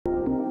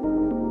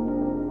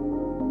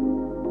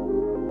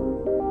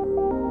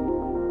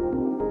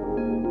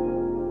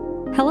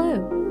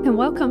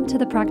welcome to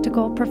the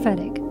Practical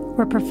Prophetic,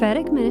 where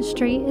prophetic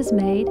ministry is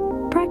made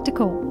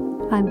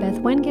practical. I'm Beth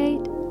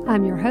Wingate,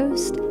 I'm your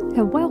host,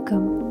 and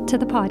welcome to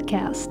the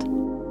podcast.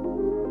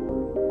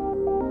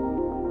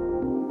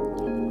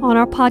 On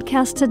our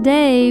podcast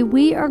today,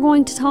 we are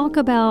going to talk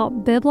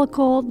about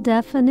biblical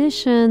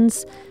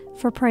definitions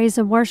for praise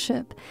and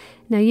worship.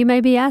 Now, you may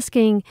be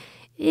asking,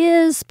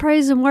 is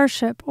praise and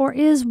worship or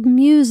is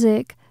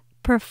music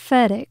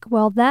prophetic?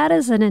 Well, that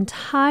is an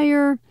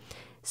entire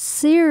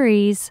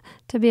series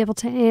to be able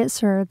to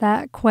answer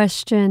that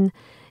question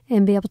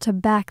and be able to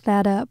back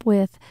that up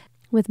with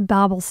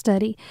Bible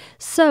study.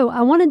 So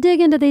I want to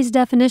dig into these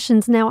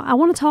definitions. Now, I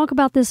want to talk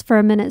about this for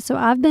a minute. So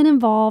I've been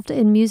involved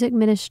in music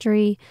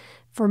ministry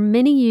for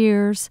many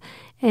years,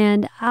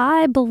 and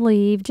I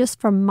believe, just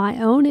from my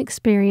own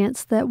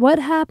experience, that what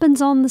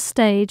happens on the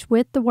stage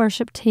with the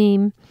worship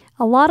team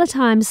a lot of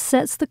times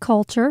sets the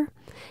culture,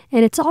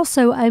 and it's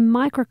also a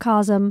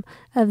microcosm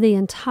of the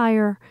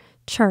entire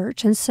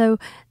church. And so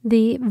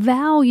the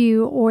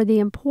value or the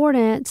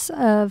importance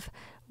of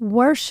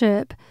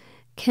worship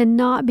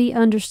cannot be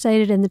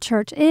understated in the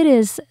church. It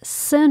is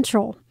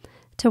central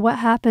to what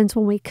happens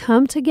when we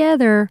come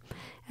together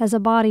as a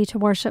body to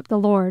worship the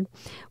Lord.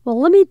 Well,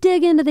 let me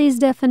dig into these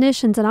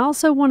definitions, and I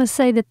also want to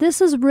say that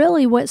this is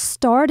really what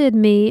started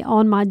me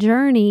on my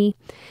journey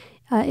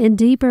in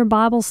deeper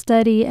Bible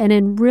study and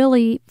in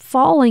really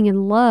falling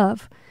in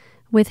love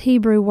with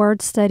Hebrew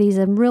word studies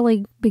and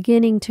really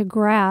beginning to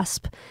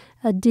grasp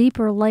a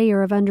deeper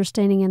layer of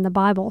understanding in the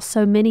Bible.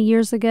 So many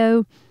years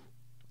ago,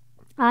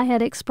 I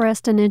had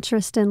expressed an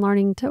interest in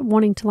wanting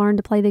to learn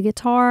to play the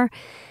guitar,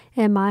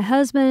 and my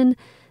husband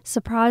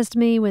surprised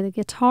me with a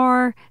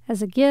guitar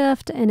as a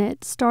gift, and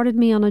it started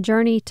me on a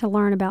journey to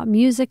learn about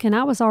music, and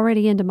I was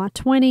already into my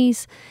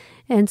 20s,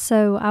 and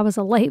so I was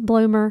a late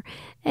bloomer.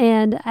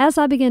 And as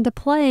I began to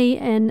play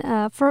and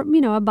for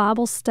a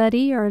Bible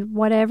study or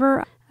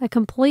whatever, a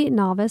complete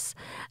novice,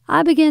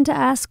 I began to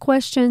ask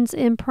questions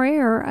in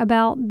prayer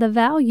about the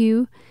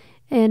value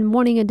and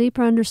wanting a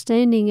deeper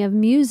understanding of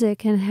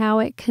music and how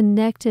it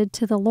connected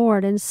to the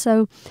Lord. And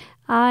so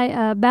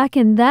I, back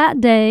in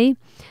that day,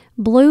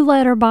 Blue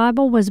Letter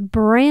Bible was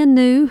brand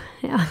new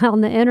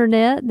on the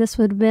internet. This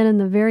would have been in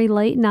the very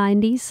late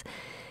 90s.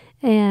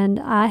 And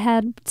I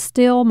had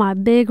still my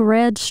big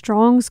red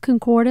Strong's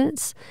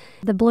Concordance.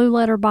 The Blue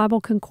Letter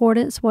Bible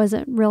Concordance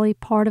wasn't really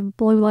part of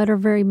Blue Letter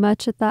very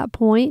much at that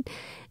point.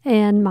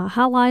 And my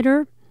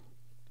highlighter,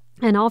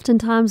 and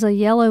oftentimes a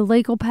yellow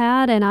legal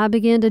pad, and I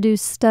began to do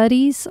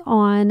studies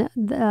on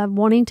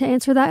wanting to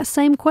answer that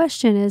same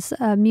question, is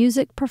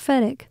music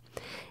prophetic?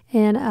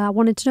 And I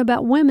wanted to know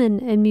about women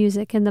and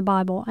music in the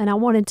Bible, and I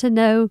wanted to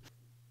know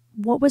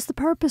what was the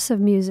purpose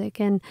of music,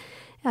 and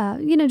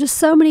just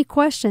so many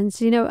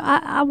questions.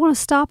 I want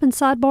to stop and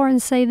sidebar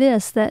and say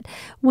this, that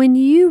when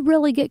you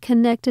really get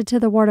connected to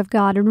the Word of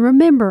God, and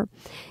remember,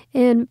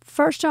 in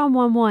 1 John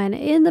 1:1,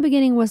 in the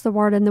beginning was the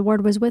Word, and the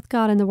Word was with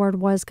God, and the Word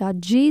was God.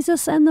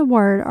 Jesus and the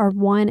Word are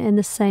one and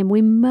the same.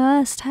 We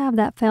must have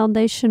that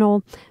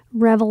foundational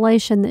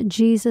revelation that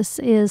Jesus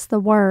is the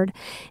Word.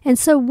 And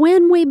so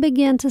when we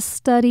begin to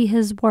study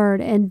His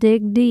Word and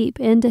dig deep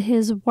into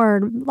His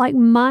Word, like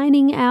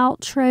mining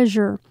out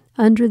treasure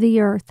under the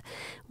earth,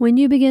 when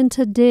you begin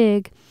to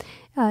dig,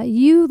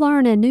 you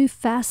learn a new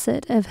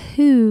facet of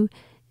who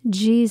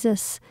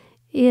Jesus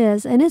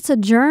is. And it's a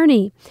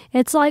journey.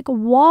 It's like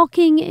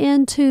walking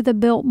into the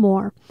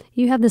Biltmore.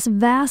 You have this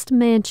vast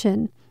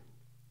mansion,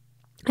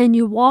 and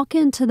you walk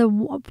into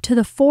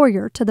the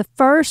foyer, to the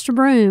first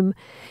room,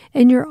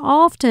 and you're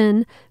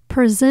often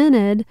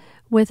presented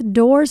with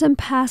doors and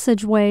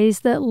passageways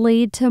that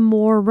lead to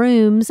more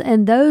rooms,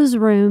 and those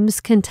rooms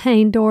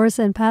contain doors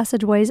and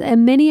passageways,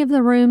 and many of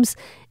the rooms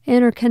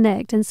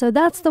interconnect. And so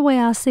that's the way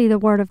I see the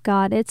Word of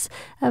God. It's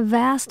a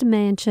vast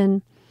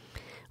mansion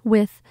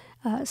with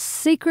a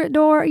secret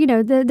door.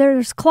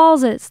 There's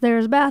closets,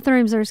 there's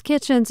bathrooms, there's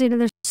kitchens.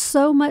 There's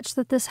so much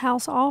that this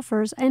house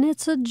offers, and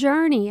it's a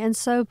journey. And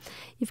so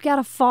you've got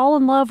to fall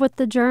in love with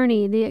the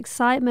journey, the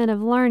excitement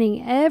of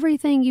learning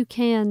everything you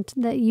can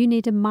that you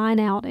need to mine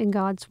out in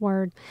God's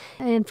Word.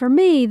 And for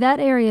me, that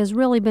area has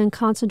really been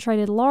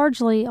concentrated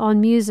largely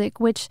on music,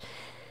 which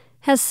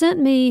has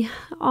sent me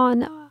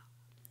on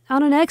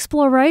an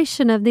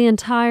exploration of the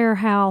entire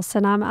house.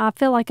 And I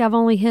feel like I've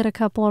only hit a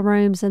couple of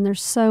rooms, and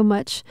there's so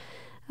much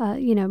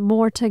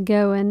more to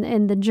go,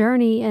 and the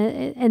journey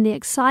and the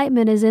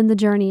excitement is in the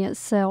journey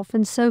itself.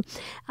 And so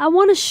I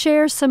want to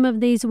share some of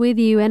these with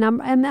you,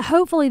 and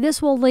hopefully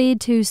this will lead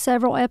to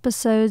several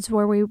episodes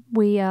where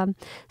we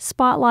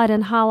spotlight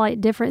and highlight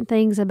different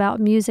things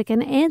about music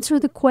and answer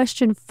the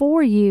question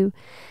for you,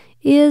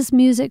 is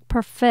music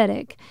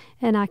prophetic?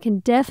 And I can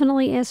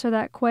definitely answer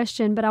that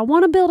question, but I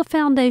want to build a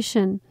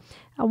foundation.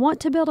 I want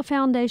to build a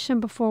foundation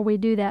before we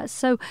do that.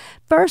 So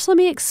first, let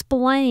me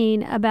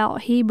explain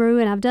about Hebrew,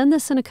 and I've done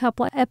this in a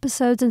couple of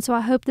episodes, and so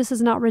I hope this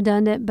is not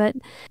redundant, but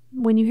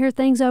when you hear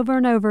things over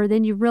and over,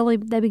 then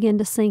they begin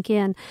to sink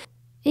in.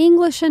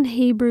 English and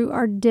Hebrew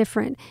are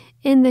different.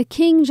 In the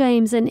King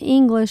James and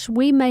English,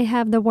 we may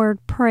have the word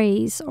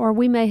praise or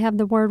we may have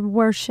the word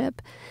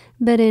worship,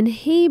 But in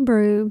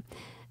Hebrew,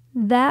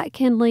 that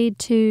can lead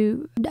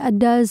to a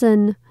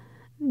dozen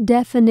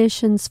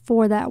definitions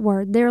for that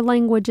word. Their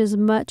language is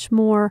much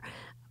more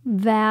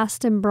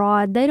vast and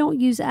broad. They don't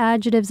use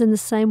adjectives in the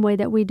same way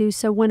that we do.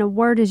 So when a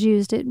word is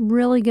used, it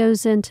really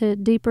goes into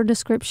deeper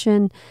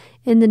description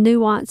in the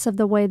nuance of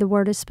the way the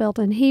word is spelled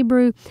in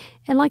Hebrew.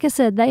 And like I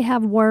said, they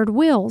have word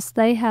wheels.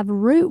 They have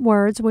root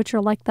words, which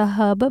are like the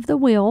hub of the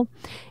wheel,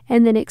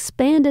 and then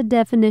expanded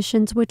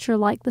definitions, which are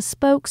like the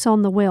spokes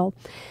on the wheel.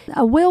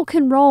 A wheel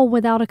can roll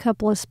without a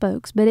couple of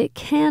spokes, but it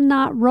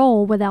cannot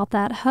roll without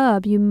that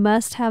hub. You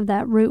must have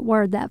that root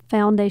word, that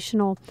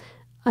foundational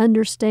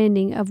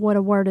understanding of what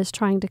a word is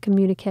trying to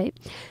communicate.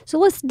 So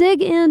let's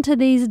dig into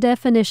these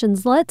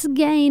definitions. Let's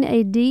gain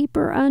a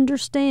deeper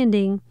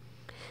understanding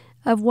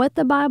of what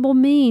the Bible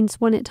means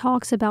when it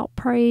talks about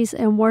praise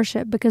and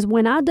worship, because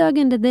when I dug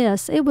into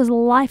this, it was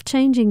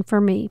life-changing for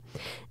me.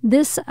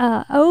 This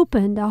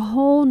opened a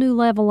whole new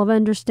level of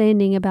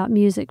understanding about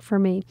music for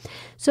me.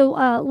 So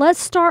let's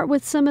start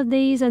with some of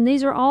these, and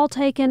these are all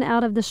taken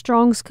out of the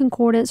Strong's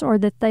Concordance or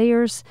the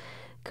Thayer's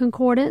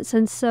Concordance,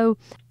 and so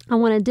I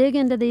want to dig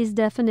into these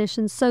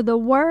definitions. So the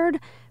word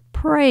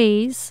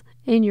praise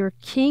in your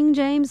King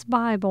James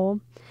Bible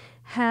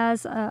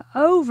has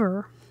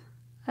over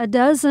a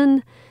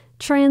dozen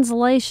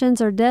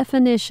translations or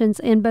definitions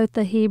in both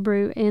the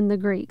Hebrew and the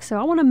Greek. So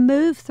I want to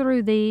move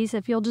through these.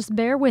 If you'll just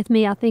bear with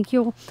me, I think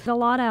you'll get a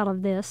lot out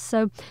of this.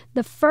 So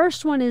the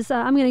first one is,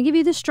 I'm going to give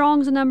you the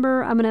Strong's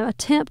number. I'm going to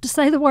attempt to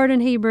say the word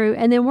in Hebrew,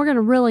 and then we're going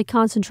to really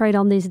concentrate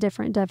on these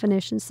different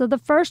definitions. So the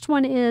first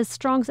one is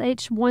Strong's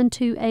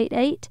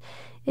H1288.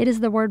 It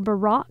is the word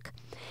barak,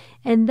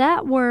 and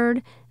that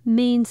word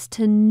means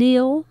to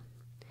kneel,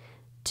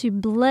 to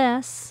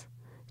bless,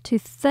 to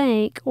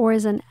thank, or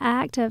as an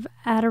act of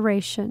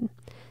adoration.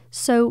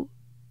 So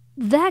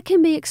that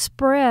can be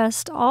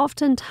expressed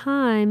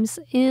oftentimes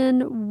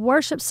in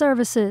worship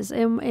services,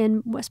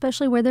 and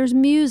especially where there's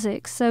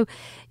music. So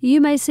you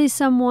may see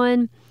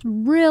someone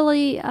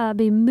really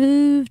be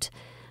moved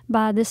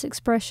by this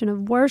expression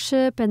of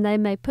worship, and they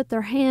may put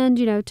their hand,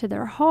 to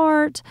their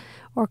heart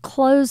or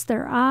close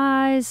their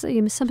eyes.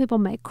 Some people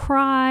may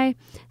cry.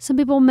 Some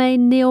people may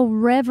kneel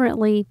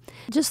reverently.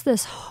 Just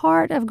this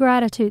heart of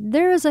gratitude.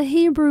 There is a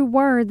Hebrew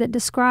word that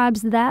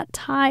describes that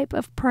type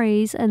of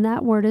praise, and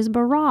that word is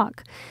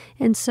barak.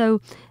 And so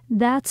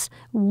that's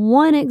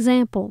one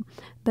example.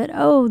 But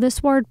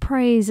this word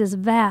praise is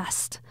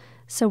vast.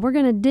 So we're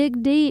going to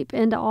dig deep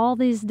into all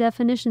these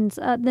definitions.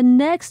 The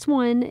next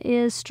one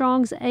is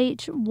Strong's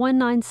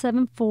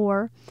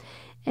H1974,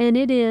 and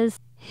it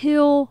is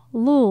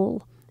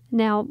Hillel.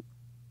 Now,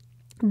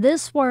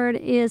 this word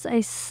is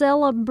a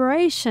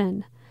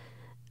celebration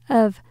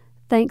of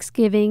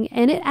Thanksgiving,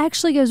 and it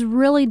actually goes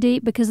really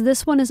deep because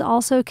this one is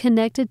also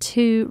connected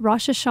to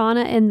Rosh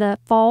Hashanah and the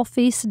fall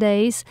feast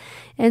days.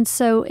 And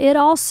so it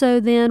also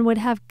then would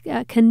have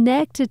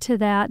connected to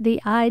that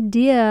the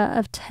idea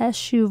of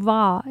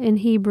Teshuvah in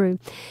Hebrew.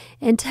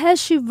 And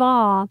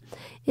Teshuvah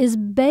is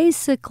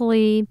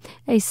basically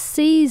a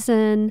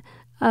season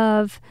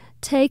of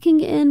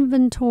taking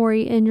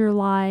inventory in your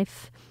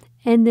life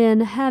and then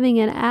having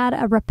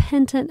a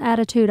repentant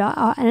attitude,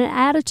 an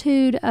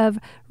attitude of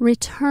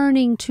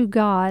returning to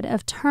God,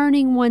 of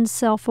turning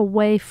oneself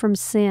away from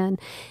sin.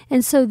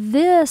 And so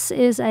this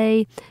is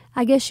I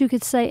guess you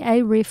could say,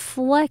 a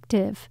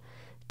reflective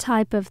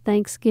type of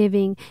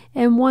thanksgiving,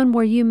 and one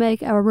where you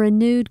make a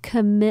renewed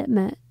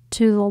commitment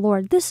to the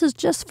Lord. This is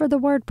just for the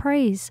word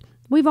praise.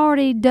 We've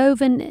already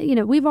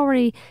we've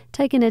already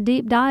taken a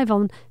deep dive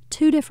on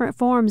two different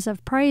forms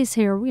of praise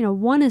here.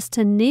 One is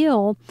to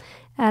kneel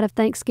out of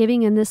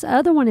thanksgiving, and this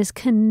other one is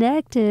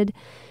connected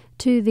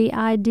to the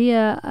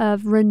idea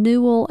of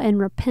renewal and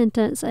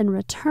repentance and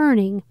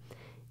returning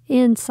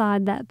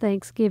inside that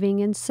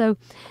thanksgiving. And so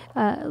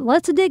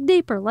let's dig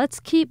deeper.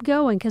 Let's keep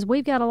going because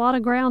we've got a lot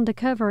of ground to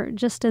cover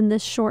just in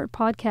this short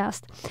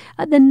podcast.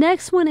 The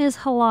next one is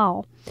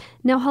halal.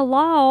 Now,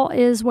 halal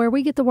is where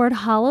we get the word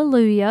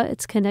hallelujah.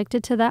 It's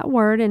connected to that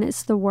word, and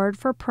it's the word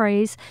for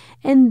praise.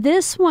 And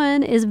this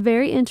one is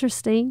very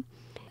interesting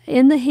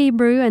in the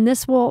Hebrew, and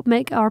this will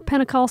make our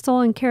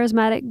Pentecostal and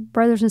charismatic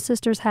brothers and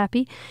sisters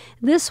happy.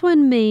 This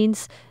one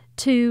means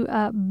to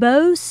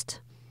boast,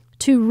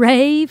 to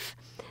rave,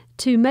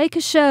 to make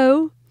a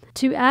show,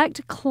 to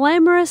act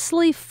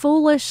clamorously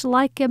foolish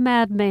like a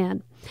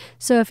madman.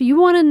 So if you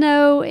want to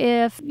know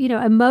if,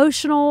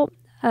 emotional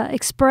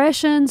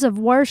expressions of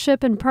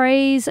worship and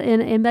praise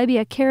in maybe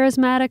a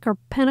charismatic or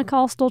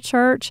Pentecostal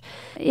church,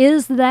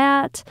 is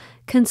that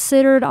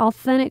considered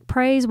authentic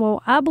praise?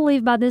 Well, I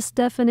believe by this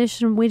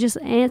definition, we just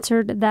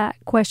answered that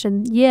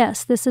question.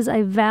 Yes, this is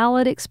a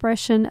valid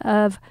expression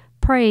of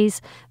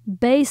praise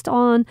based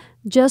on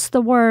just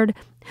the word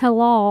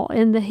halal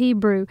in the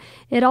Hebrew.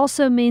 It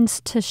also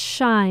means to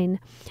shine.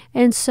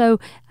 And so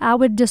I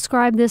would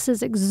describe this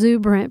as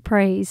exuberant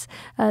praise.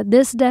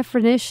 This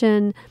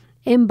definition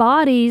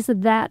embodies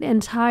that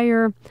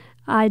entire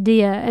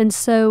idea. And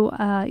so,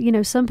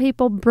 some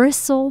people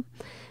bristle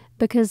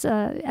because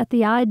at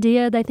the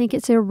idea, they think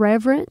it's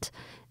irreverent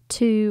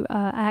to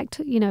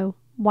act,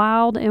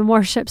 wild in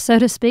worship, so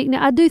to speak.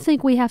 Now, I do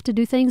think we have to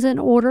do things in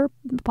order.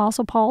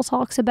 Apostle Paul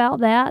talks about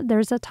that.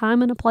 There's a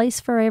time and a place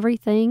for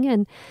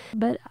everything,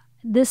 but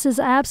this is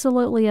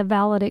absolutely a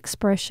valid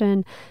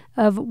expression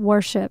of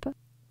worship.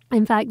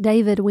 In fact,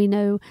 David, we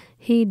know,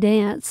 he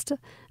danced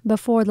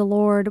before the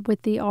Lord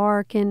with the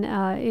ark, and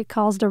it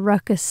caused a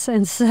ruckus.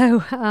 And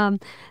so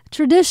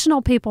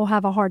traditional people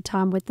have a hard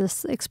time with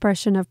this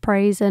expression of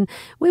praise, and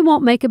we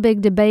won't make a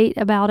big debate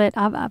about it.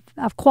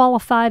 I've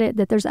qualified it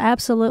that there's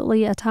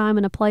absolutely a time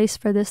and a place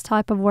for this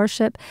type of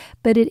worship,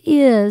 but it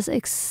is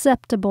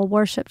acceptable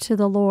worship to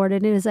the Lord,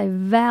 and it is a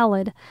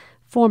valid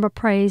form of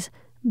praise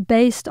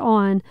based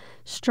on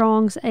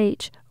Strong's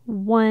H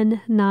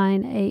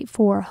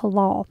 1984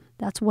 halal.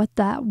 That's what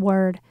that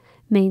word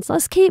means.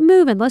 Let's keep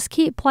moving. Let's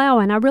keep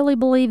plowing. I really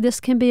believe this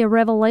can be a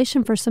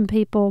revelation for some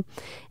people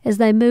as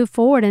they move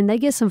forward and they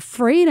get some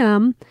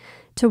freedom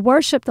to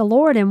worship the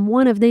Lord in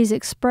one of these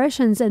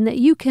expressions, and that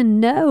you can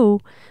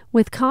know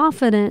with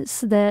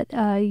confidence that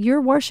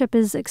your worship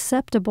is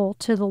acceptable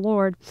to the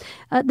Lord.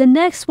 The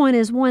next one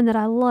is one that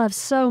I love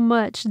so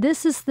much.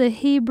 This is the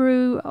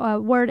Hebrew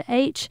word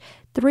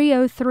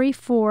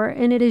H3034,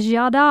 and it is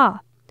yada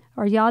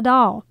or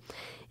yadal.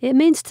 It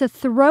means to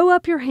throw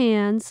up your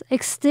hands,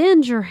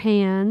 extend your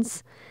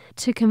hands,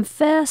 to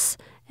confess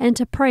and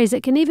to praise.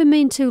 It can even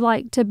mean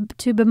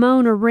to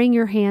bemoan or wring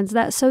your hands.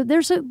 So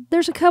there's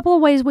a couple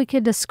of ways we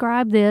could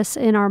describe this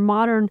in our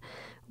modern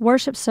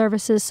worship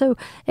services. So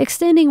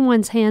extending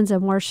one's hands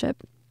in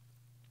worship.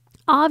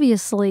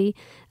 Obviously,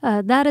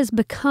 that has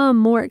become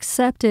more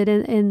accepted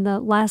in the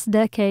last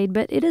decade,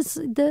 but it is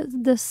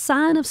the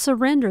sign of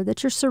surrender,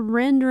 that you're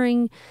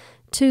surrendering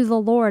to the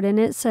Lord, and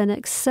it's an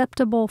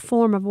acceptable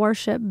form of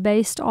worship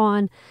based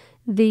on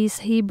these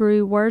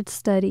Hebrew word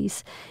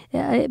studies.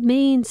 It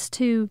means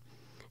to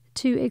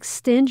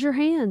extend your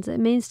hands. It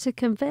means to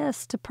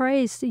confess, to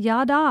praise,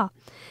 yada.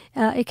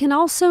 It can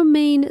also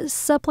mean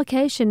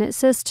supplication. It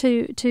says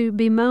to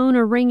bemoan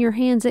or wring your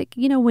hands.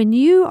 When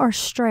you are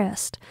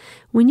stressed,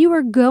 when you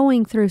are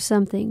going through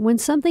something, when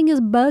something is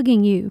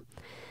bugging you,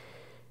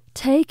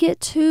 take it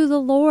to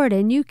the Lord,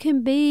 and you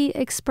can be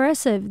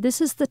expressive.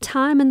 This is the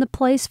time and the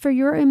place for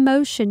your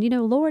emotion.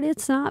 Lord,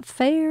 it's not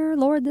fair.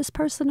 Lord, this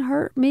person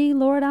hurt me.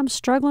 Lord, I'm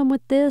struggling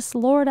with this.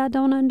 Lord, I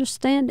don't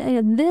understand.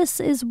 And this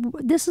is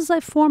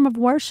a form of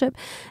worship.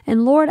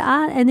 And Lord,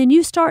 and then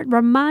you start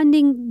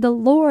reminding the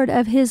Lord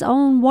of His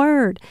own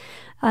word.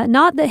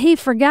 Not that He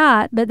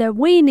forgot, but that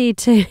we need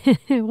to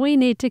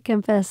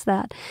confess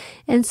that.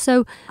 And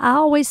so I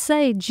always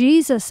say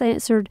Jesus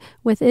answered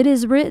with "it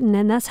is written,"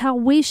 and that's how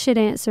we should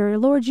answer.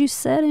 Lord, you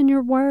said in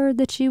your word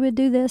that you would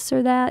do this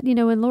or that,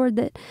 and Lord,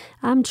 that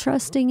I'm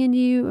trusting in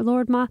you.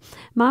 Lord, my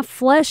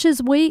flesh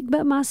is weak,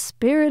 but my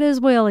spirit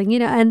is willing,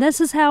 and this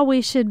is how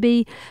we should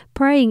be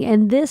praying.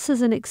 And this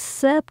is an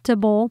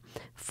acceptable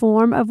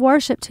form of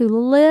worship, to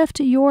lift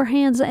your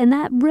hands, and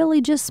that really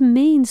just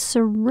means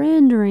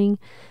surrendering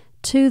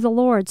to the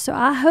Lord. So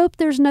I hope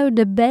there's no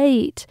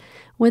debate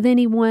with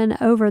anyone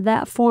over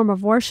that form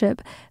of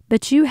worship,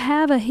 but you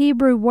have a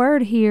Hebrew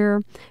word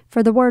here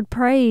for the word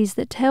praise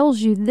that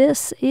tells you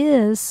this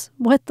is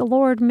what the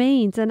Lord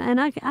means. And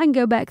I can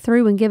go back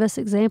through and give us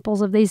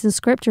examples of these in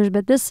scriptures,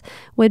 but this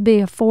would be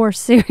a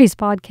 4-series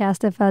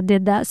podcast if I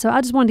did that. So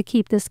I just wanted to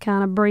keep this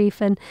kind of brief,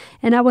 and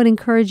I would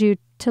encourage you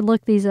to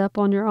look these up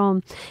on your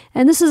own.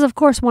 And this is, of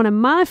course, one of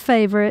my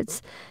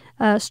favorites,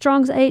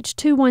 Strong's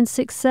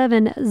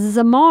H2167,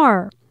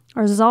 Zamar,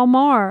 or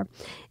Zalmar.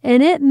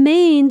 And it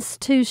means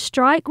to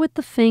strike with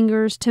the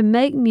fingers, to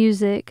make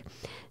music,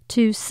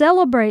 to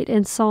celebrate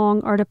in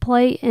song, or to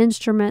play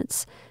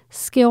instruments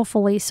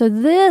skillfully. So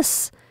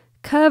this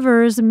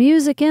covers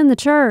music in the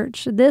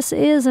church. This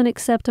is an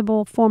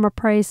acceptable form of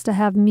praise, to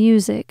have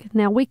music.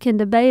 Now, we can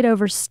debate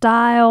over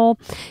style.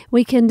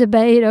 We can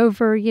debate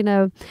over,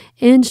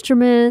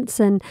 instruments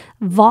and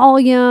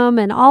volume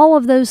and all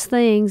of those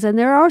things. And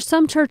there are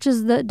some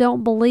churches that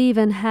don't believe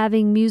in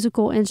having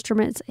musical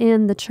instruments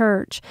in the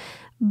church.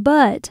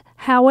 But,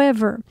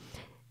 however,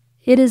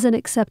 it is an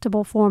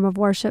acceptable form of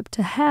worship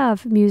to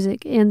have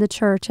music in the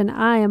church. And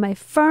I am a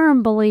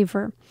firm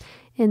believer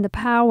in the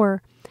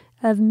power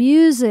of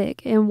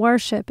music and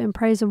worship and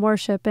praise and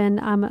worship, and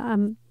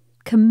I'm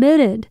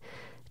committed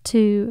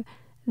to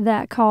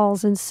that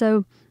cause. And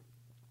so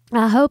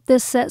I hope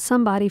this sets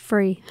somebody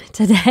free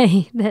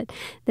today,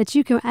 that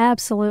you can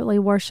absolutely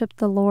worship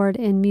the Lord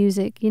in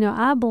music.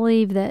 I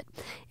believe that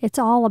it's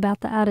all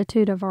about the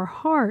attitude of our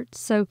hearts.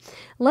 So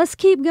let's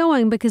keep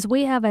going, because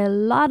we have a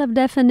lot of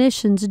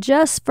definitions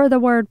just for the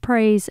word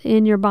praise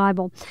in your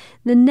Bible.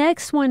 The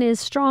next one is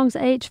Strong's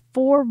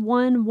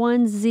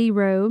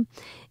H4110,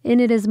 and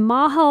it is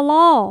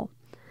mahalal,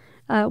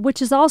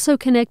 which is also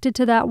connected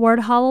to that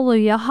word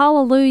hallelujah.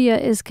 Hallelujah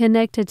is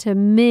connected to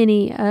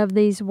many of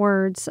these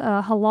words,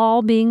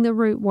 halal being the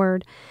root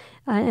word.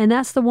 And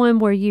that's the one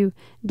where you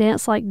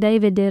dance like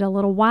David did, a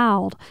little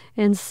wild.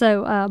 And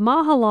so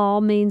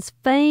mahalal means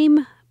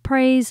fame,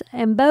 praise,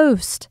 and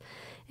boast.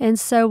 And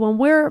so when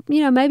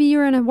maybe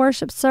you're in a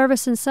worship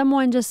service and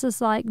someone just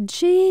is like,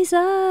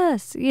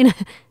 Jesus,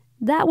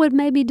 that would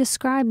maybe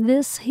describe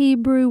this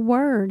Hebrew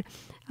word.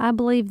 I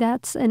believe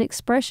that's an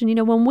expression.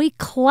 When we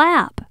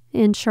clap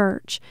in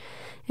church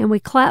and we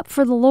clap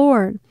for the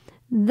Lord,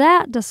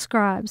 that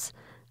describes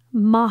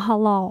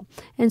Mahalal.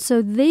 And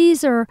so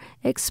these are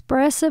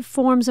expressive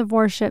forms of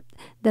worship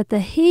that the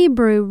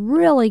Hebrew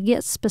really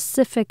gets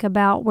specific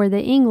about, where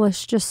the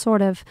English just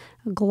sort of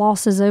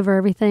glosses over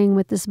everything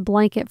with this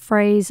blanket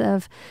phrase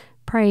of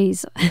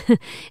praise.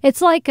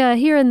 It's like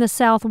here in the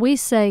South, we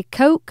say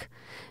Coke,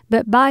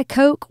 but by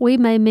Coke, we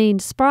may mean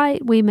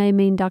Sprite, we may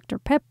mean Dr.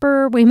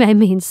 Pepper, we may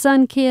mean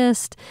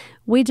Sunkist.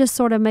 We just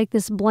sort of make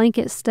this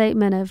blanket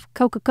statement of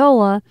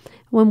Coca-Cola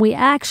when we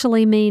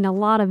actually mean a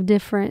lot of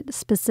different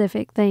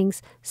specific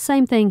things.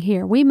 Same thing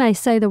here. We may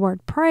say the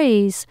word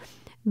praise,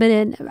 but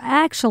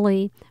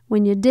actually,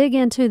 when you dig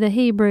into the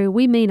Hebrew,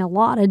 we mean a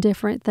lot of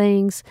different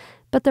things,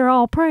 but they're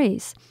all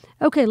praise.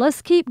 Okay,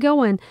 let's keep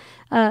going.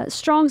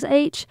 Strong's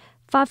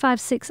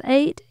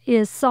H5568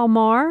 is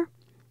Salmar.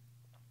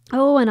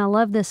 Oh, and I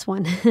love this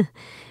one.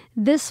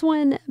 This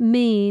one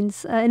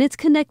means, and it's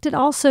connected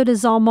also to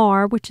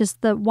Zalmar, which is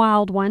the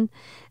wild one.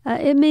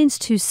 It means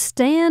to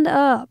stand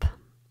up.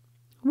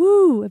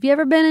 Woo! Have you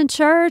ever been in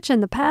church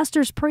and the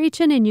pastor's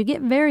preaching and you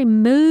get very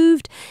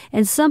moved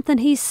and something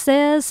he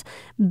says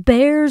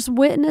bears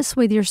witness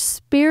with your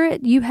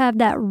spirit? You have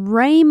that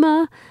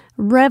rhema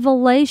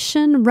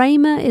revelation.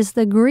 Rhema is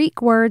the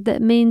Greek word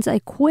that means a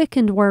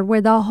quickened word,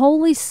 where the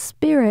Holy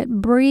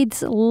Spirit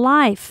breathes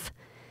life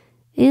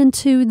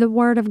into the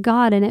Word of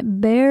God, and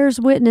it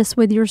bears witness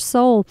with your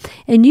soul.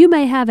 And you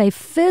may have a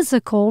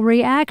physical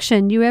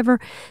reaction. You ever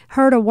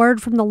heard a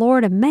word from the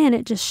Lord and man,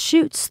 it just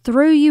shoots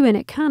through you and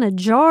it kind of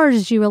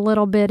jars you a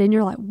little bit and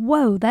you're like,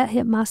 whoa, that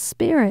hit my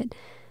spirit.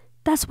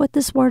 That's what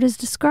this word is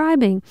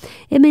describing.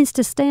 It means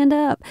to stand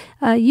up.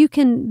 You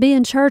can be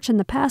in church and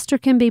the pastor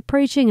can be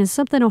preaching and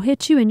something will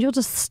hit you and you'll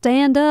just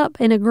stand up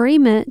in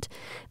agreement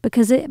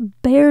because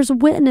it bears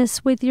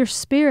witness with your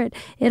spirit.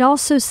 It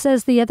also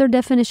says, the other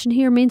definition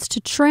here means to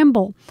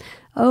tremble.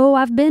 Oh,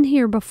 I've been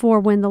here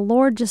before when the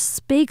Lord just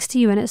speaks to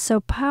you and it's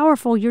so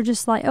powerful. You're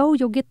just like, oh,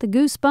 you'll get the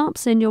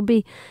goosebumps and you'll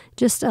be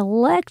just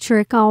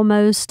electric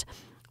almost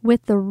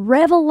with the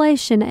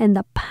revelation and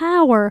the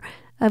power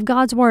of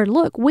God's Word.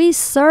 Look, we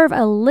serve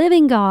a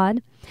living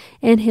God,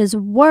 and His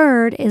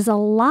Word is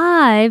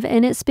alive,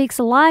 and it speaks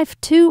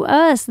life to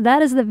us.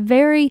 That is the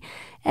very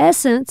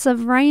essence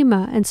of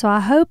Rhema. And so I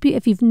hope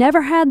if you've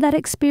never had that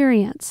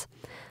experience,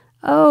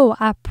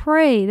 I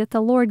pray that the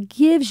Lord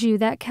gives you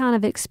that kind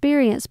of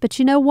experience. But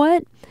you know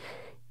what?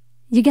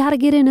 You got to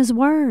get in His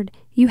Word.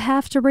 You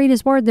have to read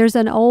His Word. There's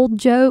an old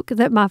joke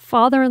that my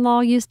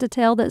father-in-law used to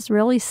tell that's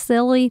really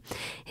silly.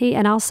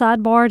 And I'll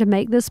sidebar to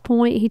make this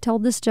point. He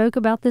told this joke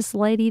about this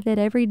lady that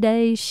every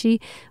day she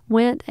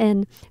went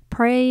and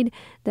prayed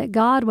that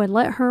God would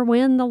let her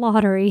win the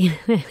lottery.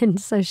 And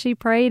so she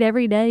prayed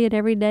every day.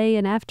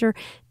 And after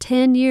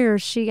 10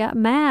 years, she got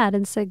mad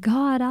and said,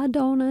 God, I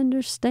don't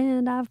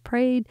understand. I've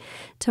prayed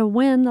to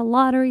win the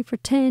lottery for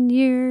 10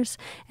 years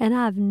and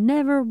I've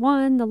never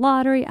won the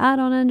lottery. I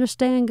don't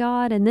understand,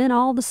 God. And then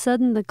all of a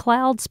sudden, the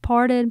clouds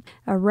parted,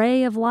 a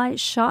ray of light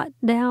shot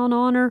down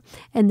on her,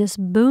 and this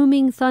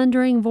booming,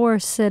 thundering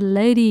voice said,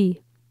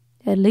 Lady,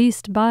 at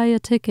least buy a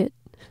ticket.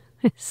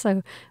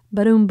 So,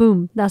 boom,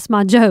 boom, that's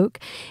my joke.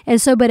 And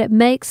so, but it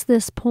makes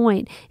this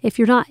point. If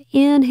you're not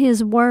in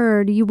His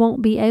Word, you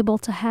won't be able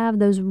to have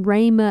those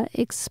Rhema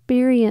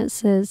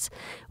experiences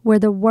where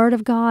the Word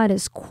of God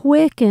is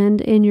quickened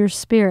in your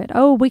spirit.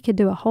 Oh, we could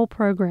do a whole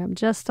program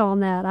just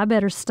on that. I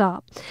better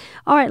stop.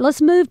 All right,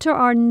 let's move to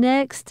our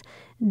next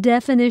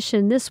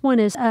definition. This one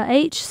is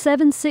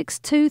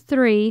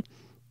H7623,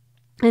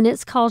 and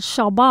it's called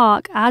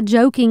Shabach. I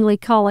jokingly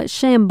call it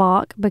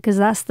Shambach because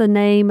that's the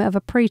name of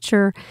a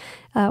preacher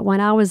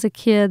when I was a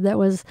kid that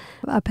was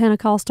a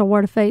Pentecostal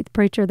Word of Faith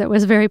preacher that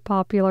was very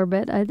popular,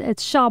 but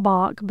it's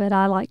Shabach, but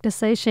I like to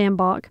say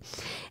Shambach.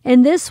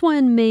 And this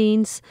one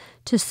means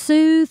to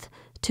soothe,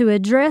 to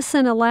address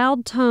in a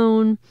loud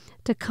tone,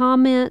 to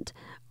comment,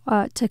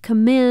 to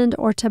commend,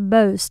 or to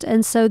boast.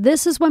 And so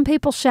this is when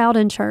people shout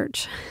in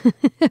church.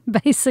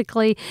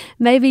 Basically,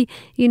 maybe,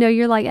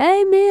 you're like,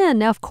 amen.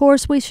 Now, of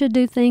course, we should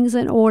do things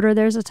in order.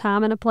 There's a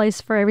time and a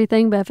place for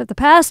everything. But if the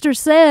pastor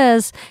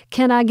says,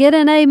 can I get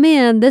an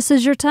amen? This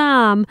is your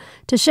time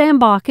to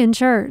shambach in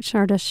church,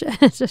 or to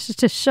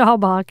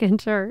shabach in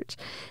church.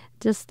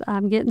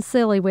 I'm getting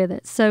silly with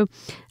it. So,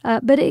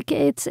 but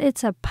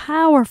it's a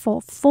powerful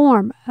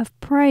form of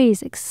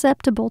praise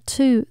acceptable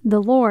to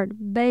the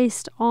Lord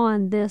based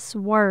on this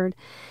word.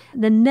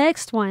 The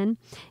next one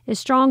is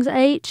Strong's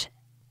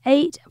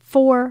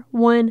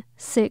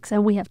H8416,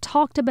 and we have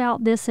talked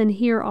about this in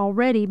here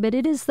already, but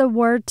it is the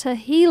word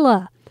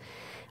Tehillah.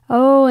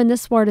 Oh, and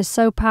this word is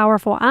so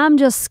powerful. I'm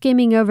just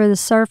skimming over the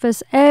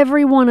surface.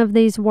 Every one of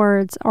these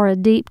words are a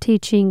deep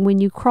teaching when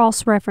you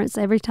cross-reference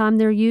every time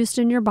they're used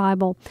in your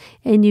Bible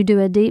and you do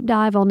a deep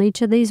dive on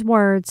each of these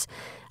words.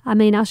 I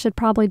mean, I should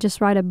probably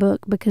just write a book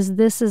because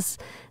this is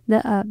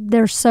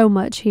There's so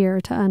much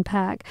here to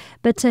unpack.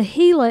 But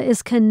Tehillah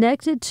is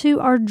connected to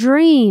our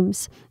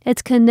dreams.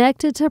 It's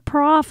connected to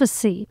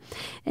prophecy.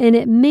 And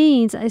it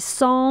means a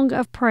song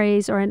of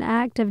praise or an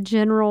act of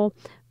general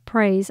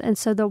praise. And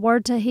so the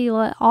word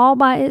Tehillah all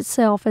by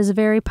itself is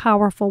very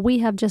powerful. We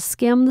have just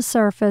skimmed the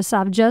surface.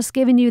 I've just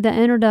given you the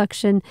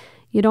introduction.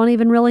 You don't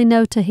even really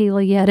know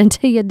Tehillah yet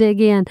until you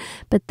dig in.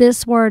 But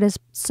this word is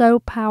so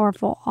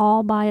powerful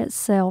all by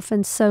itself.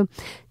 And so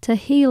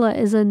Tehillah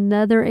is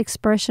another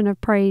expression of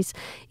praise.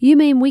 You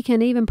mean we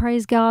can even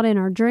praise God in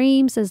our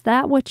dreams? Is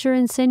that what you're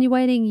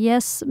insinuating?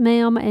 Yes,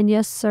 ma'am, and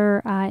yes,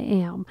 sir, I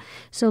am.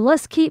 So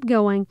let's keep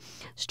going.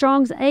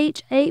 Strong's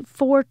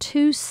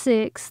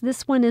H8426.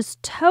 This one is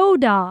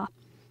Todah.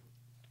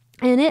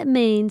 And it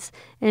means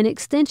an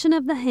extension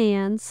of the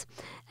hands,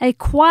 a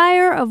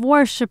choir of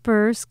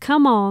worshipers.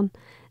 Come on.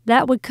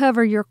 That would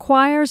cover your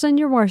choirs and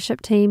your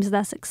worship teams.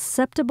 That's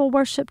acceptable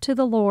worship to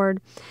the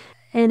Lord.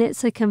 And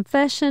it's a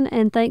confession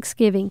and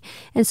thanksgiving.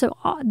 And so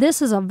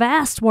this is a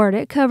vast word.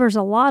 It covers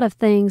a lot of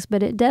things,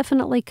 but it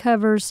definitely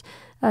covers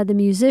the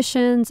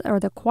musicians or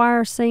the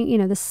choir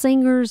the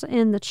singers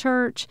in the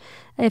church.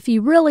 If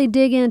you really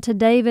dig into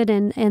David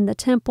and the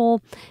temple,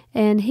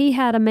 and he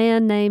had a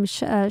man named,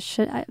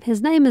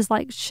 his name is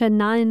like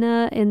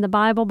Shaniah in the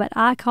Bible, but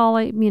I call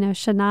it,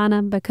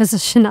 Shaniah because of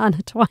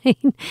Shania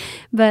Twain.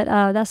 But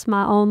that's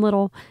my own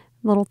little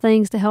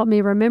things to help me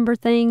remember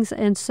things.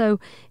 And so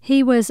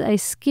he was a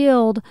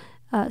skilled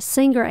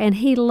singer, and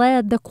he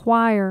led the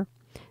choir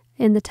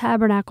in the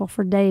tabernacle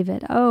for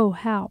David. Oh,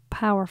 how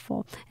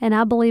powerful. And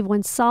I believe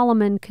when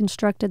Solomon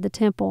constructed the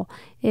temple,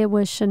 it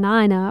was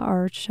Shaniah,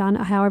 or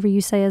however you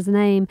say his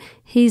name,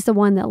 he's the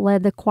one that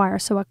led the choir.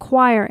 So a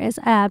choir is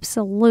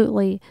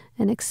absolutely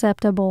an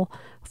acceptable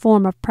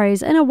form of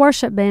praise. And a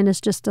worship band is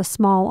just a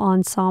small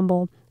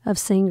ensemble of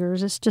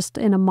singers. It's just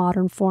in a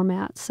modern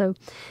format. So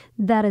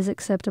that is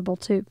acceptable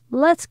too.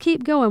 Let's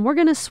keep going. We're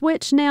going to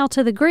switch now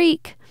to the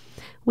Greek.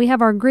 We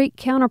have our Greek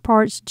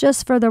counterparts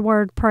just for the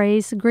word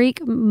praise.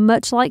 Greek,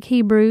 much like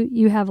Hebrew,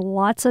 you have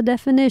lots of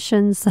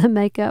definitions that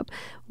make up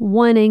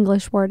one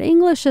English word.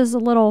 English is a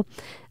little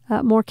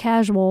more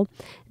casual,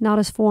 not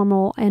as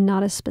formal and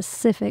not as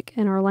specific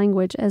in our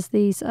language as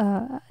these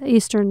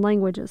Eastern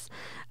languages.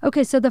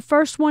 Okay, so the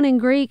first one in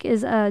Greek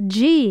is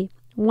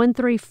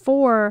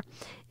G134,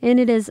 and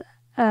it is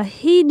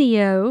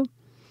aheneo,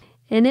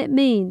 and it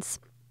means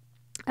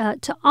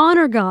to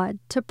honor God,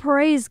 to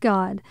praise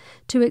God,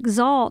 to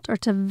exalt or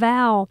to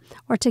vow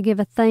or to give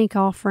a thank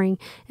offering.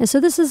 And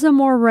so this is a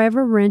more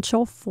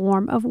reverential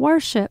form of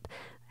worship.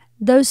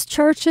 Those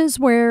churches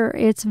where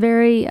it's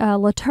very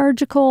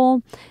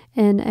liturgical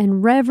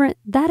and reverent,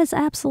 that is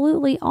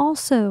absolutely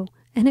also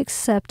an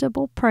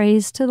acceptable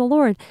praise to the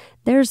Lord.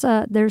 There's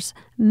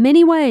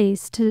many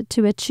ways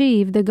to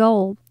achieve the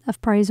goal of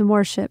praise and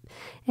worship.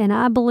 And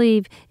I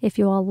believe if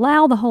you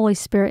allow the Holy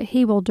Spirit,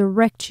 He will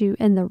direct you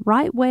in the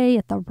right way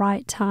at the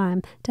right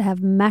time to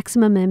have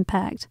maximum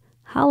impact.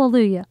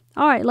 Hallelujah.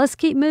 All right, let's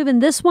keep moving.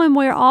 This one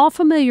we're all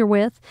familiar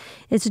with.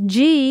 It's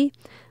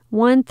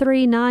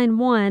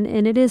G1391,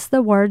 and it is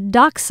the word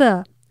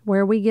doxa,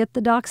 where we get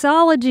the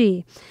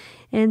doxology.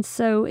 And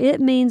so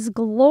it means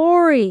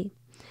glory,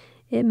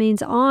 it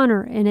means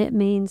honor, and it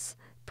means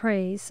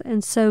praise.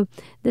 And so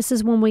this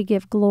is when we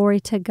give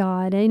glory to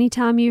God.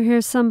 Anytime you hear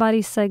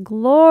somebody say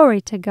glory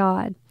to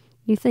God,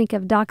 you think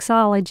of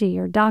doxology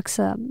or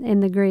doxa in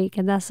the Greek,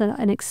 and that's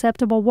an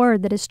acceptable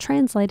word that is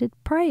translated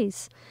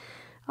praise.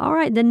 All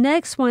right, the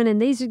next one,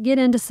 and these get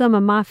into some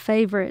of my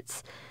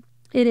favorites.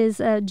 It is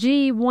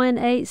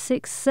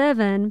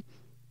G1867.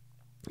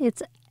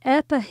 It's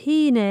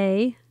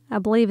epihene. I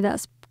believe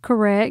that's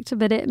correct,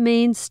 but it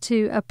means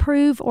to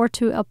approve or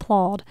to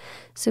applaud.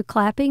 So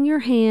clapping your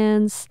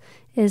hands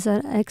is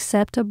an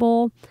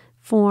acceptable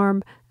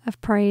form of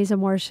praise and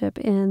worship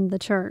in the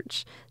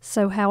church.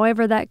 So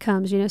however that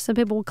comes, some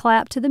people will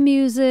clap to the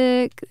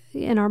music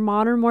in our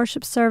modern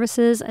worship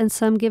services, and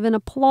some give an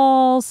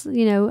applause,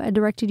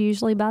 directed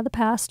usually by the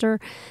pastor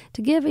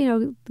to give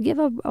the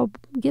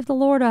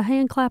Lord a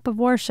hand clap of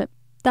worship.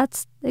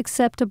 That's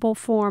acceptable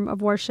form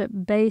of worship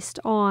based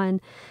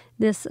on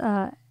this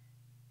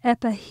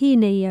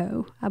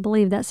epiheneo. I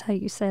believe that's how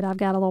you say it. I've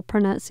got a little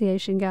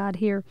pronunciation guide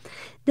here.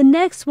 The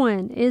next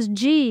one is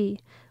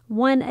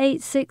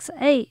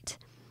G1868,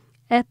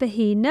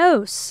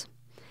 epihenos.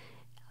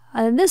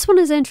 And this one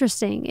is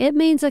interesting. It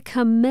means a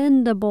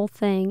commendable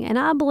thing. And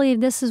I believe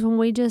this is when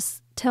we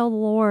just tell the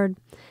Lord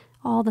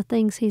all the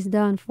things He's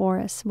done for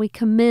us. We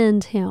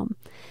commend Him.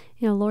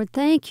 Lord,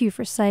 thank you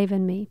for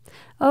saving me.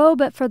 Oh,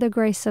 but for the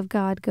grace of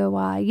God go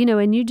I.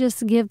 And you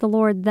just give the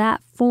Lord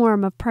that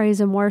form of praise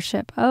and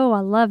worship. Oh, I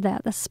love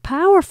that. That's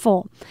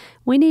powerful.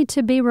 We need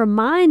to be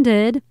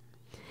reminded,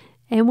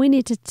 and we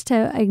need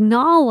to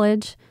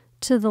acknowledge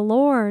to the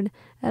Lord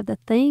of the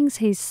things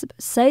He's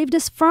saved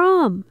us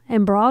from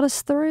and brought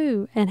us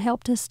through and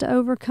helped us to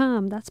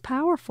overcome. That's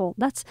powerful.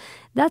 That's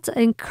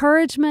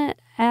encouragement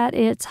at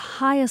its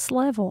highest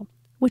level,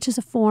 which is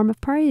a form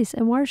of praise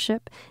and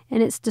worship.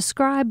 And it's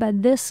described by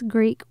this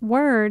Greek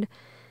word,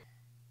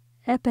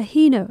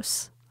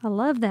 epihenos. I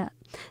love that.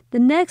 The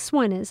next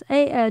one is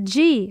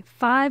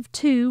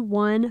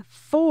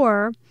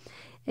G5214,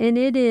 and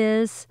it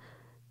is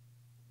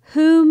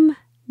Humneo.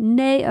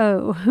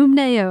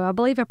 I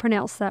believe I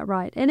pronounced that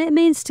right. And it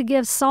means to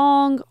give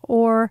song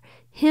or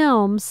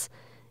hymns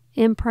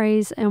in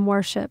praise and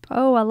worship.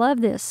 Oh, I love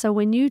this. So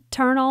when you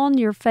turn on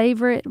your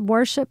favorite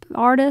worship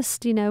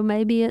artist,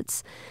 maybe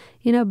it's,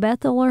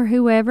 Bethel or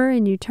whoever,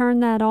 and you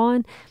turn that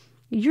on,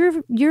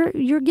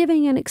 you're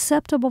giving an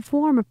acceptable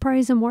form of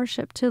praise and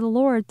worship to the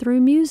Lord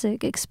through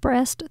music,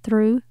 expressed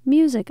through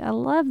music. I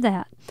love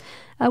that.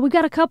 We've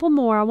got a couple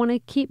more. I want to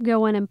keep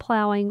going and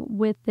plowing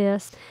with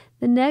this.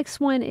 The next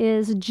one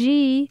is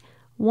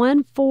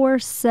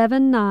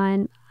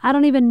G1479. I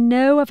don't even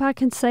know if I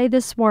can say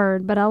this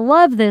word, but I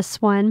love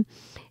this one.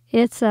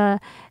 It's a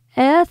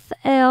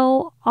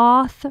Ethel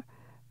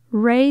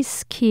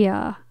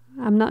Othraiskia.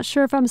 I'm not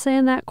sure if I'm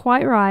saying that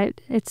quite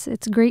right. It's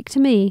Greek to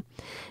me,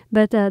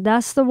 but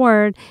that's the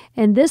word.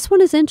 And this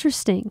one is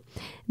interesting.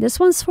 This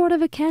one's sort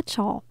of a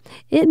catch-all.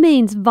 It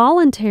means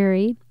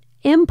voluntary,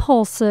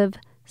 impulsive,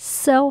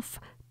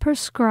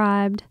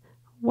 self-prescribed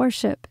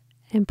worship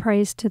and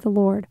praise to the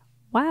Lord.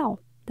 Wow,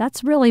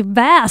 that's really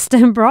vast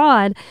and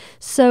broad.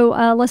 So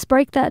let's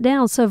break that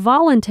down. So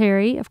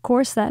voluntary, of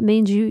course, that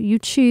means you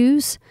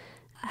choose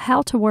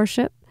how to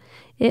worship.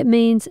 It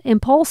means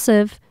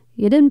impulsive.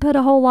 You didn't put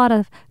a whole lot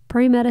of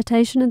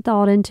premeditation and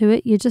thought into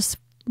it. You just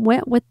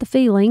went with the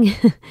feeling.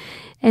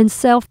 And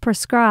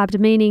self-prescribed,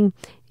 meaning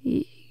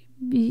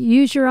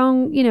use your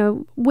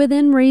own,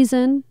 within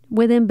reason,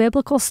 within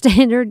biblical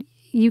standard.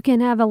 You can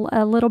have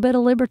a little bit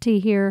of liberty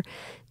here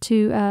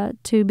to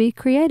be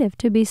creative,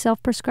 to be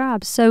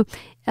self-prescribed. So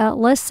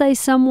let's say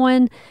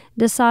someone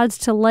decides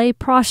to lay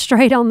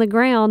prostrate on the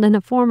ground in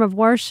a form of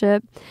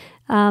worship.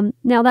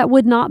 Now, that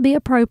would not be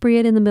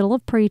appropriate in the middle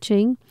of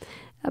preaching,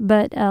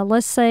 but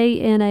let's say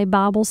in a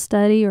Bible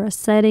study or a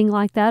setting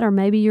like that, or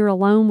maybe you're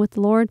alone with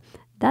the Lord,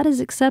 that is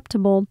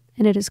acceptable,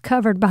 and it is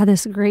covered by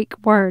this Greek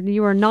word.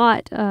 You are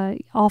not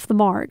off the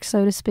mark,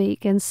 so to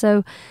speak. And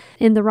so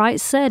in the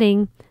right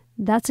setting,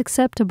 that's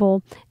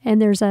acceptable,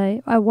 and there's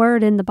a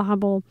word in the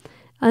Bible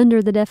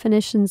under the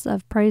definitions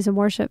of praise and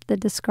worship that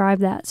describe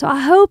that. So I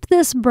hope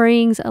this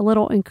brings a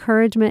little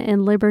encouragement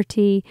and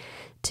liberty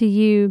to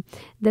you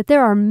that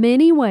there are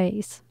many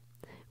ways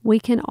we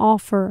can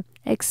offer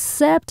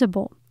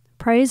acceptable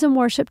praise and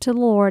worship to the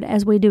Lord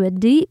as we do a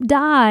deep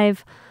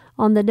dive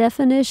on the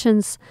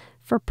definitions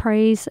for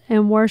praise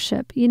and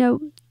worship.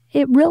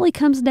 It really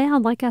comes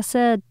down, like I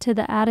said, to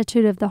the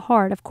attitude of the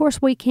heart. Of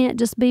course, we can't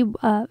just be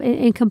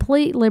in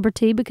complete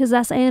liberty because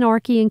that's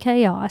anarchy and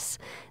chaos.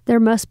 There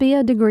must be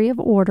a degree of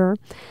order.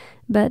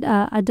 But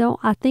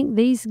I think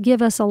these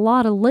give us a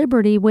lot of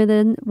liberty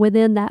within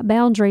that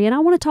boundary. And I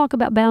want to talk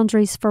about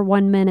boundaries for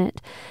 1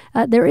 minute.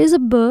 There is a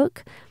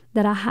book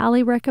that I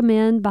highly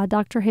recommend by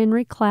Dr.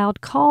 Henry Cloud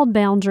called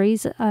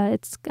Boundaries. I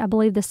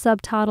believe the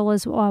subtitle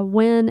is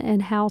When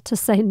and How to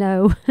Say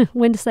No.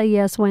 When to say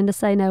yes, when to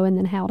say no, and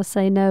then how to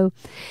say no.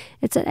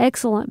 It's an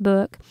excellent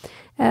book.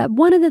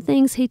 One of the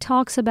things he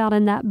talks about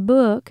in that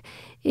book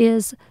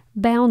is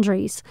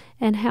boundaries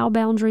and how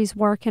boundaries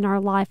work in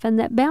our life, and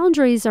that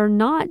boundaries are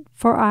not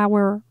for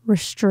our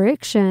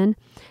restriction.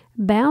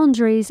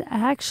 Boundaries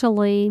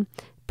actually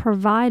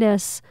provide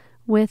us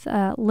with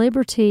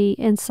liberty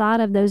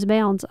inside of those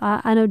bounds.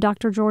 I know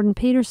Dr. Jordan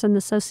Peterson,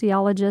 the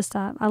sociologist,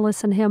 I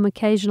listen to him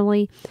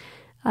occasionally.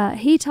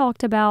 He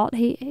talked about,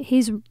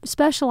 he's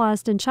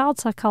specialized in child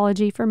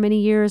psychology for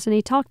many years, and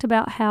he talked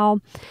about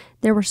how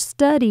there were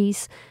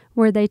studies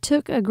where they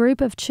took a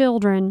group of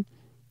children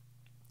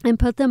and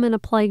put them in a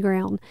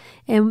playground.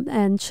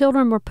 And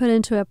children were put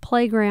into a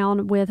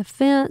playground with a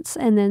fence,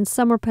 and then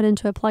some were put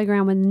into a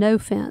playground with no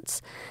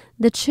fence.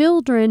 The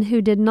children who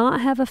did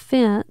not have a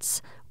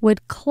fence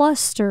would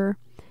cluster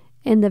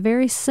in the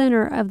very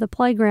center of the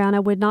playground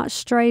and would not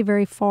stray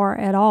very far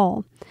at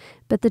all.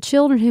 But the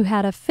children who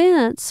had a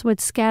fence would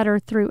scatter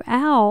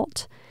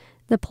throughout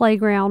the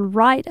playground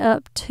right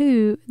up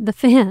to the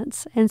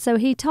fence. And so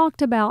he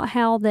talked about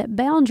how that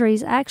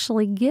boundaries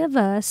actually give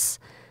us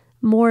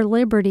more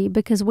liberty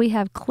because we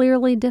have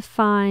clearly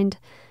defined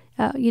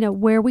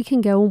where we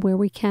can go and where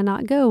we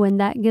cannot go. And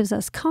that gives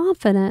us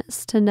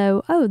confidence to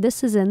know, oh,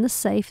 this is in the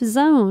safe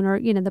zone or,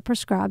 the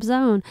prescribed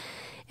zone.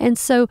 And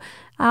so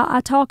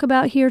I talk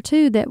about here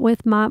too that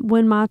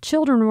when my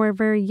children were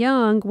very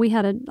young, we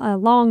had a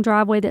long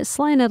driveway that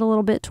slanted a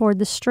little bit toward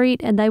the street,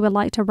 and they would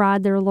like to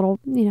ride their little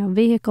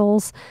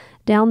vehicles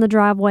down the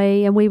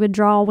driveway, and we would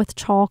draw with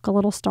chalk a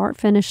little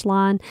start-finish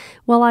line.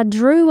 Well, I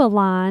drew a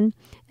line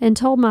and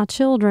told my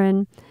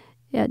children,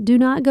 do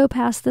not go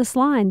past this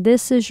line.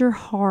 This is your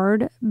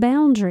hard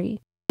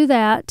boundary. Do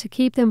that to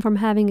keep them from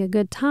having a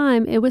good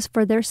time. It was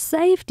for their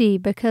safety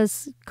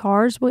because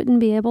cars wouldn't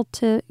be able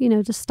to,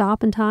 to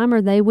stop in time,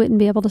 or they wouldn't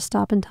be able to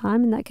stop in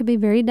time, and that could be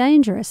very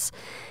dangerous.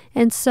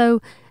 And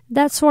so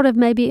that sort of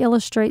maybe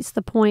illustrates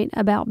the point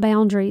about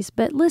boundaries.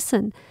 But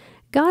listen,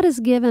 God has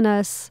given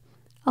us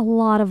a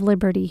lot of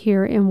liberty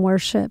here in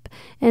worship.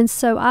 And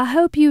so I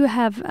hope you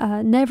have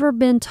never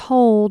been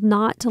told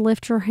not to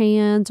lift your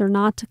hands or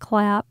not to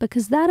clap,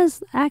 because that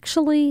is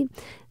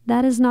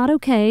not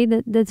okay.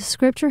 The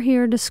scripture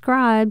here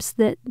describes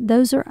that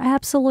those are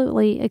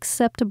absolutely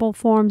acceptable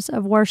forms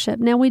of worship.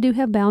 Now, we do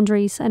have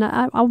boundaries, and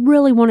I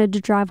really wanted to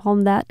drive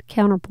home that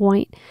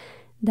counterpoint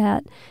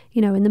that,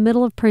 in the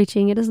middle of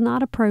preaching, it is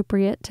not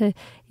appropriate to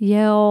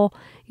yell,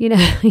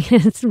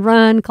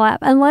 run, clap,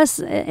 unless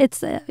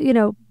it's,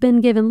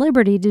 been given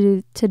liberty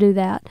to do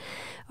that.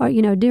 Or,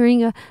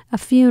 during a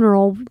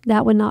funeral,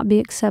 that would not be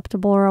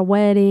acceptable, or a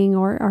wedding,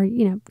 or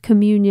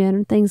communion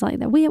and things like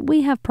that.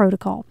 We have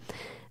protocol.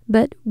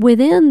 But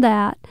within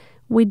that,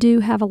 we do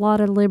have a lot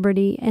of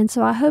liberty. And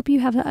so I hope you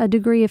have a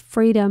degree of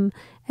freedom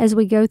as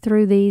we go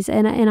through these.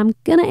 And I'm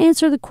going to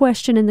answer the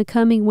question in the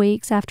coming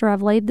weeks after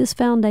I've laid this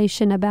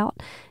foundation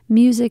about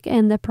music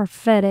and the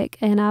prophetic.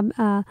 And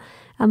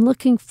I'm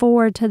looking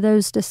forward to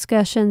those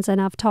discussions. And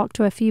I've talked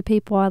to a few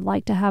people I'd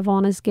like to have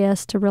on as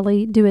guests to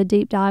really do a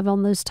deep dive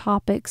on those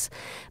topics.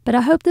 But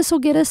I hope this will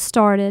get us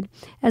started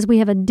as we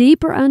have a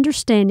deeper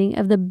understanding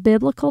of the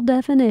biblical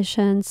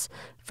definitions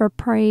for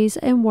praise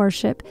and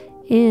worship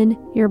in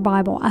your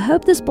Bible. I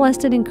hope this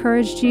blessed and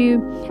encouraged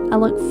you. I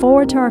look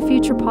forward to our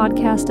future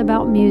podcast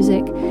about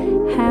music.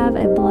 Have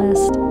a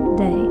blessed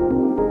day.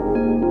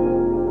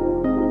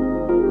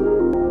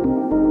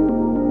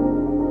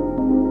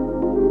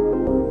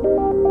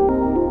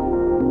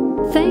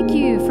 Thank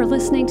you for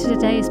listening to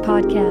today's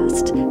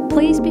podcast.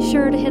 Please be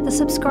sure to hit the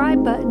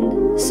subscribe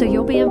button so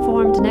you'll be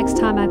informed next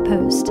time I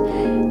post.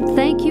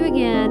 Thank you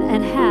again,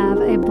 and have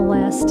a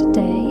blessed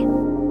day.